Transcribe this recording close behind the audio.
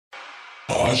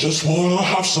I just wanna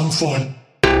have some fun.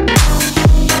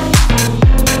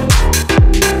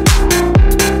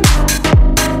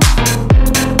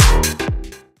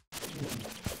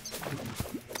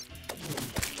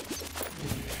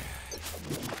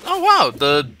 Oh wow,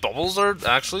 the bubbles are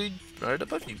actually right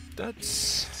above you.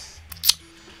 That's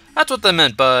what they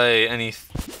meant by any.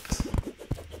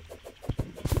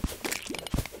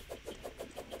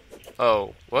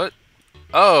 Oh, what?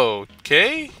 Oh,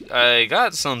 okay, I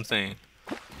got something.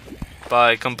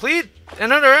 By complete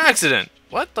another accident.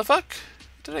 What the fuck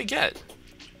did I get?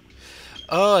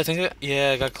 Oh, I think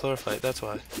yeah, I got chlorophyte. That's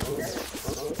why.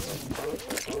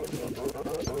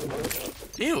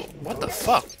 Ew, what the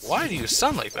fuck? Why do you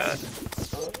sound like that?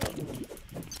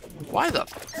 Why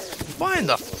in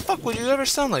the fuck would you ever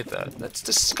sound like that? That's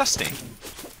disgusting.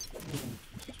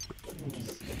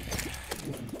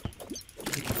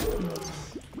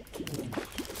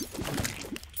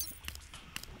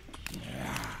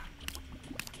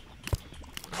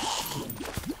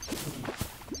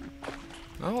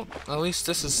 Well, at least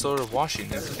this is sort of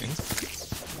washing everything.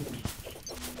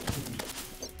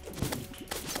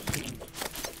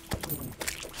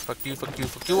 Fuck you, fuck you,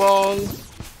 fuck you all!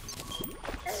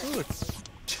 Good.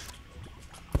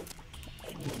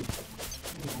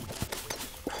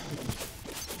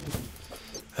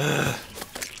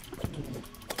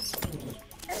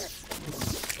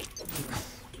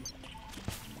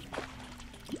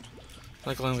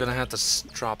 Like I'm gonna have to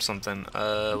drop something.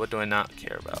 What do I not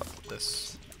care about? This.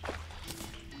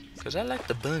 Because I like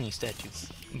the bunny statue.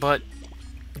 But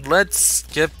let's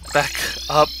get back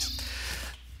up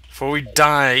before we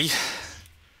die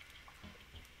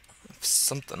of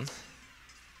something.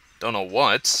 Don't know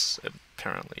what,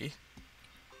 apparently.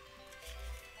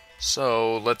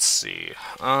 So let's see.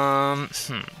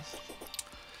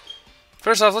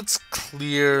 First off, let's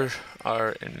clear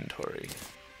our inventory.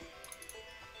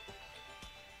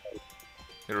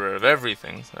 Get rid of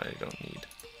everything that I don't need.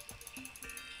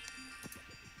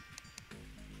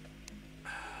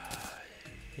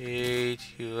 I hate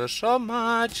you so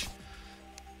much.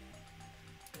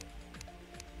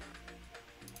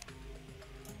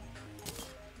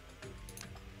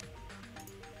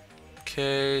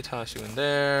 Okay, toss you in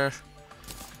there.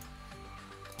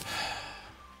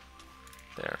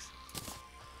 There.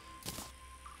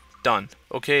 Done.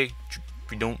 Okay,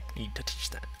 we don't need to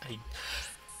teach that.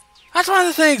 That's one of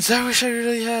the things I wish I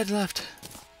really had left.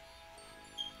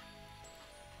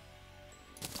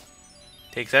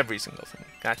 Takes every single thing.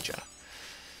 Gotcha.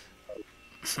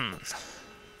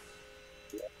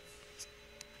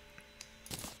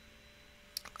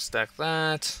 Stack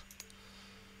that.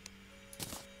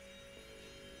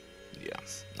 Yeah,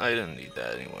 I didn't need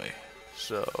that anyway.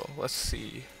 So, let's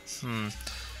see.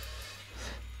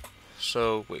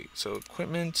 So, wait. So,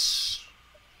 equipment.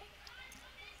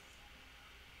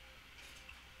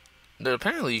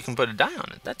 Apparently you can put a dye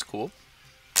on it. That's cool.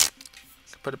 You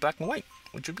can put it black and white,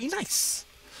 which would be nice.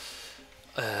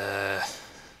 I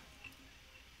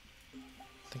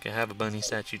think I have a bunny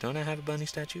statue. Don't I have a bunny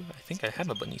statue? I think I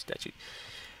have a bunny statue.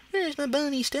 Where's my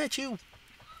bunny statue?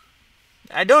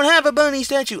 I don't have a bunny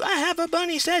statue. I have a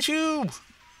bunny statue.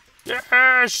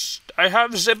 Yes, I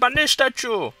have the bunny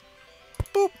statue.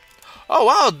 Boop. Oh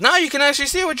wow, now you can actually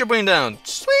see what you're bringing down.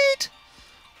 Sweet.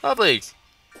 Lovely.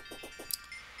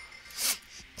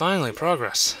 Finally,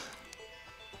 progress.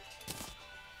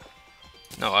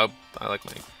 No, I like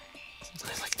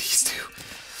these two.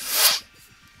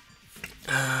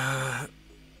 I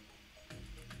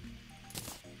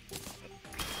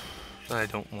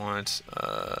don't want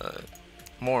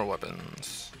more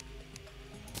weapons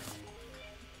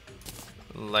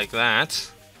like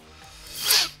that.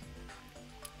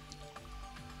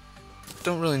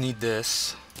 Don't really need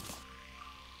this.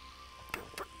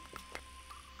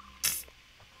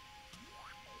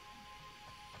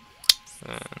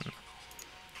 And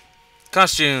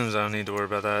costumes, I don't need to worry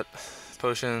about that.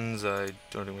 Potions, I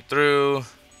already went through.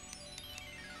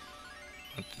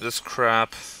 This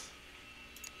crap.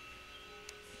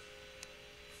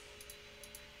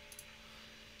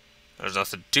 There's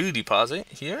nothing to deposit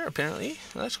here, apparently.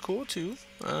 That's cool, too.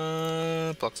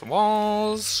 Blocks of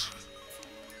walls.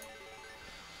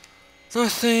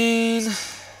 Nothing.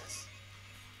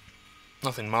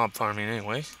 Nothing mob farming,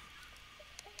 anyway.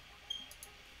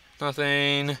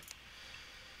 Nothing.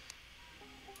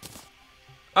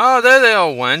 Oh, there they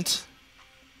all went.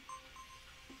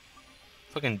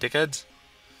 Fucking dickheads.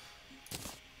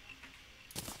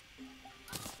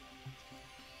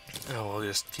 Oh, we'll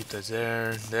just keep those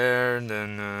there, and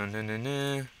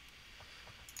then,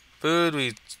 Food,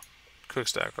 we quick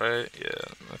stack, right?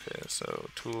 Yeah, okay, so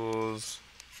tools.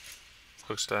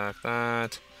 Hook stack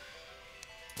that.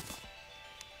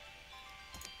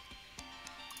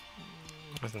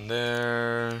 Nothing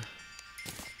there.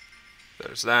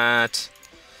 There's that.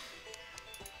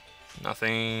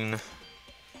 Nothing.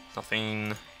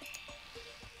 Nothing.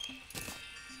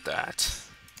 That.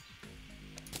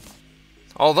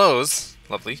 All those.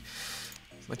 Lovely.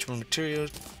 Much more material.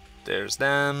 There's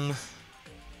them.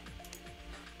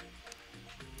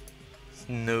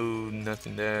 No,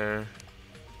 nothing there.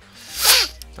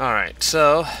 Alright,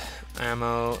 so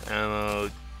ammo,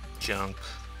 junk,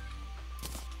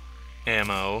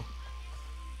 ammo.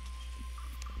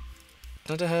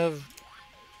 Don't I have...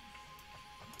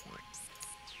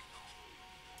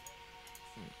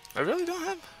 I really don't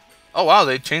have... Oh wow,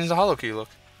 they changed the holo key, look.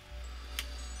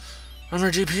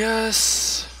 Armor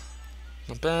GPS.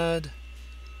 Not bad.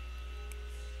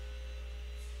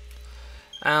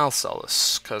 I'll sell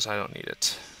this, because I don't need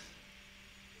it.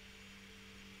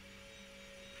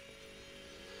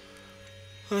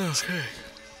 Okay.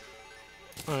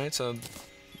 Alright, so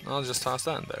I'll just toss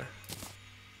that in there.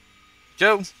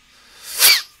 Go!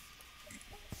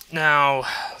 Now,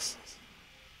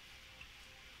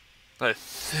 I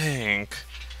think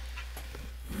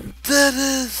that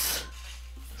is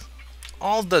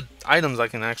all the items I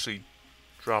can actually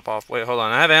drop off. Wait, hold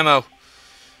on. I have ammo.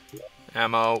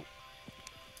 Ammo.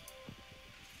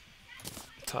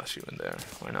 Toss you in there.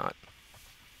 Why not?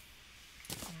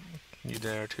 You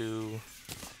there too.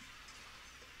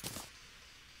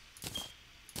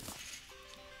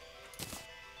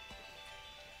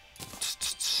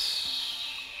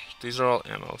 These are all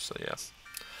ammo, so yeah.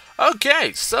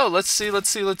 Okay, so let's see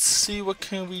what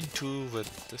can we do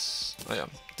with this. Oh yeah,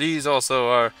 these also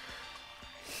are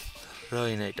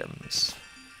throwing items.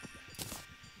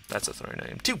 That's a throwing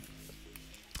item too.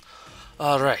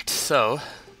 Alright, so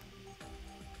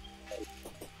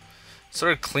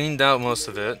sort of cleaned out most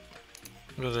of it.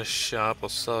 Go to the shop, I'll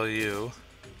sell you.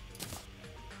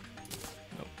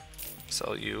 Nope.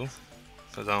 Sell you.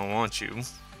 Because I don't want you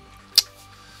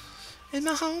in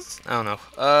my home. I don't know.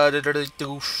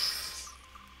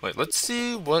 Wait, let's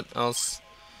see what else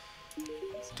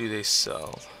do they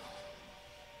sell.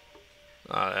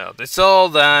 Yeah, they sell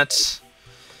that.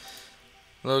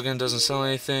 Logan doesn't sell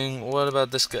anything. What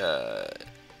about this guy?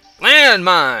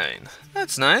 Landmine!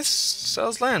 That's nice.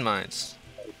 Sells landmines.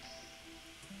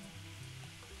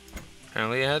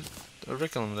 Apparently I had a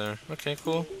curriculum there. Okay,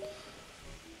 cool.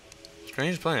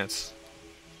 Strange plants.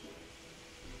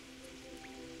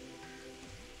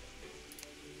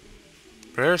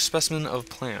 Rare specimen of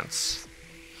plants.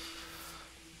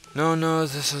 No,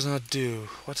 this does not do.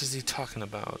 What is he talking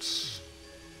about?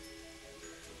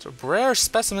 It's a rare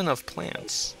specimen of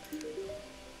plants.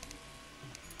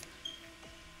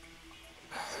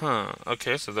 Huh.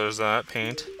 Okay, so there's that.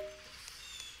 Paint.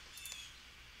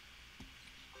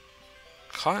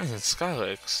 Cotton and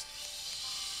Skylakes.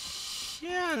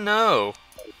 Yeah, no.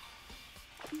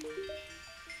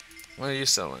 What are you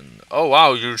selling? Oh,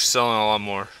 wow, you're selling a lot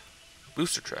more.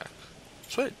 Booster track.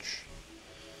 Switch.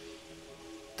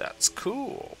 That's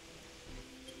cool.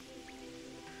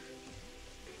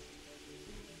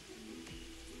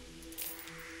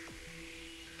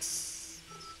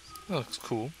 That looks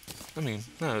cool. I mean,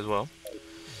 that as well.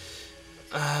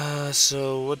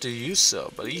 So what do you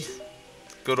sell, buddy?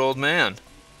 Good old man.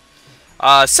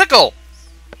 Sickle!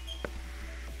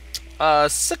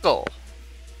 Sickle.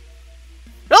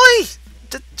 Really?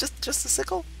 Just a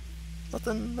sickle?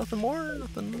 Nothing more?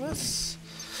 Nothing less?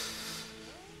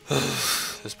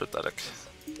 It's pathetic.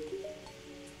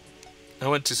 I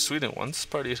went to Sweden once,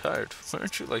 partied hard. Why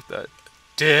aren't you like that?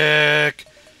 Dick!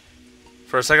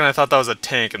 For a second I thought that was a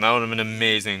tank, and that would have been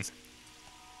amazing.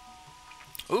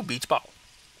 Ooh, beach ball.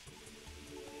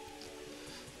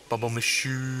 Bubble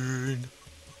machine.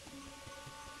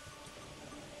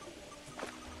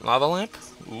 Lava lamp?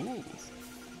 Ooh.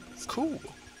 Cool.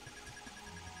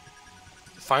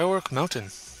 Firework mountain.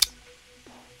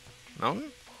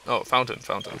 Mountain? Oh, fountain.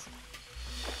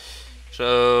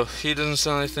 So, he doesn't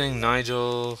sell anything.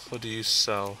 Nigel, what do you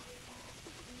sell?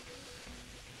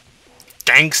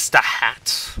 Gangsta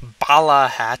hat. Bala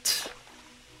hat.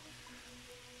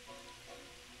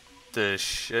 The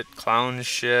shit, clown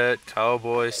shit,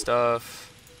 cowboy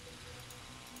stuff.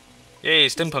 Yay,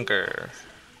 steampunker.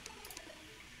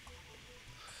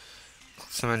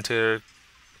 Cemetery.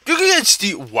 You can get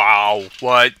steel. Wow,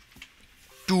 what?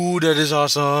 Dude, that is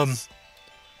awesome.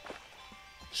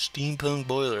 Steampunk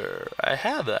boiler. I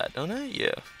have that, don't I?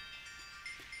 Yeah.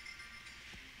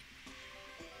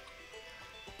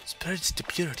 Spreads to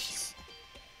purity.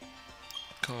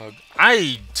 Cog.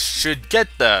 I should get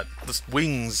that. The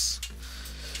wings.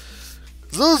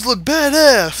 Those look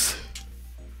badass!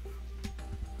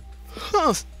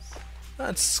 Huh.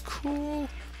 That's cool.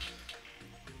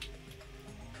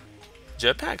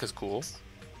 Jetpack is cool.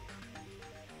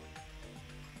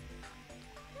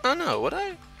 I don't know, would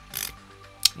I?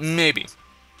 Maybe.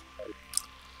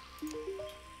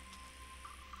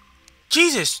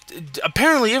 Jesus!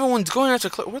 Apparently everyone's going after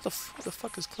Claire. Where the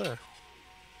fuck is Claire?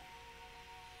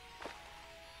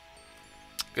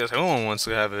 Guess everyone wants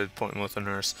to have an appointment with a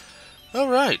nurse.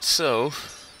 Alright, so...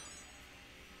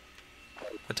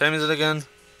 What time is it again?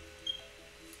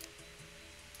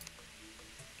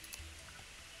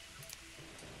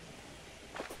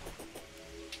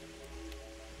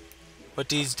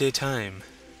 What is the time,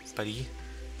 buddy?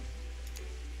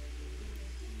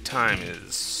 Time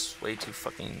is way too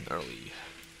fucking early.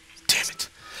 Damn it!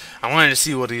 I wanted to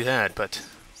see what he had, but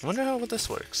I wonder how this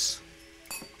works.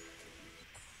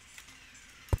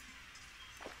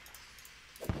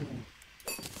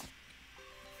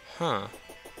 Huh.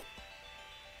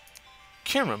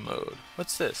 Camera mode.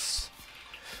 What's this?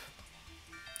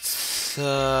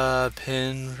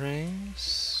 Pin rings?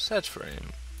 Set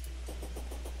frame.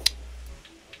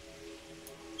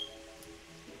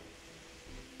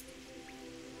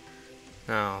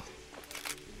 No.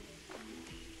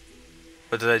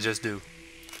 What did I just do?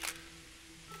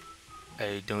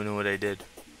 I don't know what I did.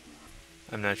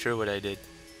 I'm not sure what I did.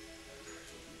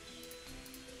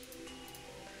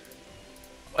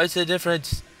 What's the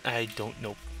difference? I don't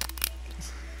know.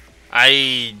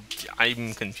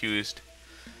 I'm confused.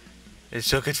 I'm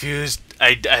so confused.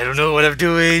 I don't know what I'm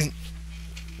doing.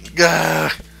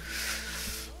 Gah.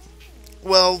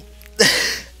 Well,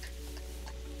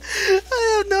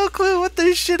 I have no clue what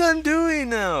the shit I'm doing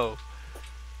now.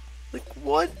 Like,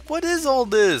 what is all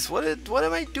this? What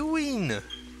am I doing?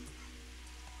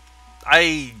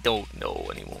 I don't know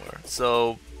anymore.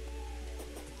 So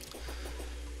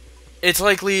it's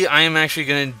likely I am actually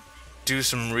gonna do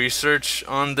some research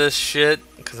on this shit,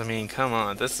 because I mean, come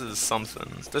on, this is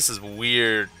something. This is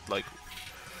weird, like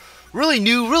really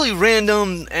new, really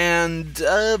random, and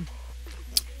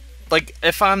like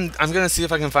if I'm gonna see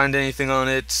if I can find anything on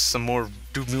it,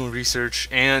 do more research,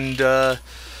 and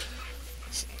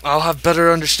I'll have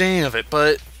better understanding of it.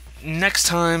 But next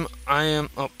time I am,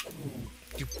 oh,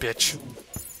 you bitch,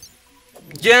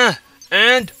 yeah,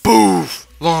 and boof,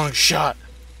 long shot,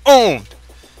 owned.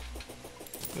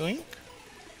 Yoink.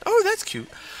 Oh, that's cute.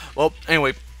 Well,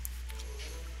 anyway,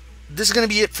 this is gonna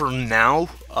be it for now.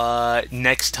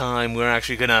 Next time we're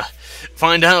actually gonna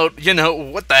find out, you know,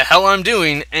 what the hell I'm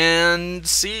doing, and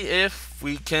see if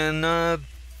we can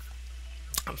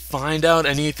find out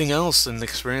anything else and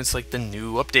experience like the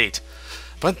new update.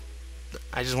 But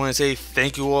I just want to say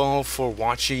thank you all for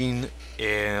watching,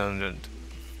 and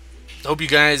hope you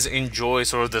guys enjoy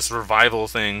sort of this revival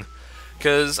thing,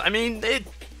 because I mean it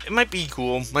might be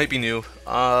cool, might be new.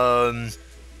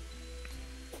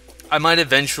 I might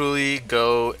eventually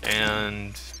go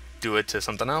and do it to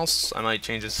something else. I might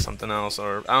change it to something else,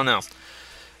 or I don't know.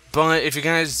 But if you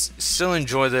guys still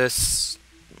enjoy this,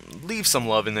 leave some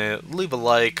love in it, leave a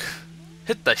like,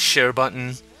 hit the share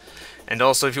button, and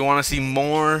also if you want to see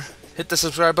more, hit the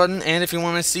subscribe button, and if you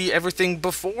want to see everything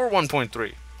before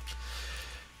 1.3,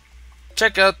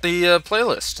 check out the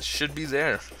playlist, it should be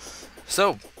there.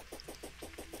 So,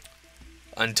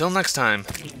 until next time,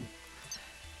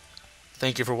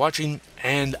 thank you for watching,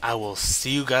 and I will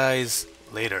see you guys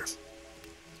later.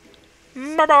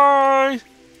 Bye-bye!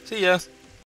 See ya!